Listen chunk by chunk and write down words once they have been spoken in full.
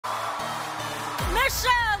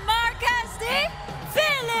Michelle Marquez de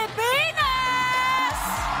Filipinas!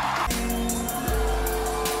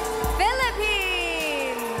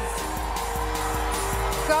 Philippines!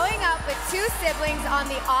 Growing up with two siblings on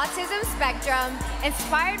the autism spectrum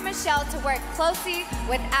inspired Michelle to work closely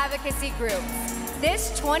with advocacy groups.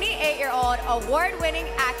 This 28-year-old award-winning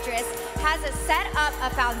actress has set up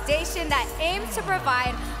a foundation that aims to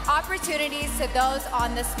provide opportunities to those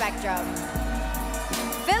on the spectrum.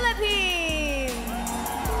 Philippines!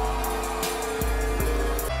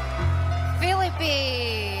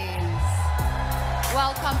 Philippines!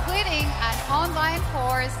 While completing an online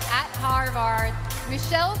course at Harvard,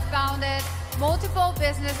 Michelle founded multiple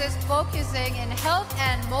businesses focusing in health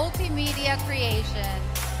and multimedia creation.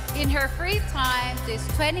 In her free time, this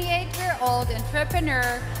 28-year-old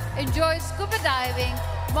entrepreneur enjoys scuba diving,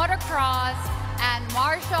 motocross, and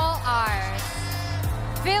martial arts.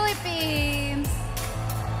 Philippines!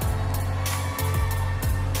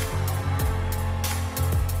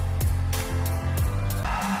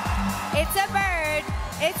 It's a bird,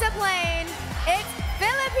 it's a plane, it's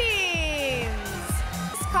Philippines!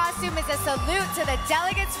 This costume is a salute to the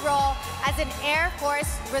delegate's role as an Air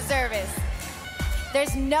Force reservist.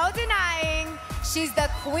 There's no denying she's the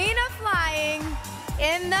queen of flying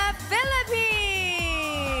in the Philippines!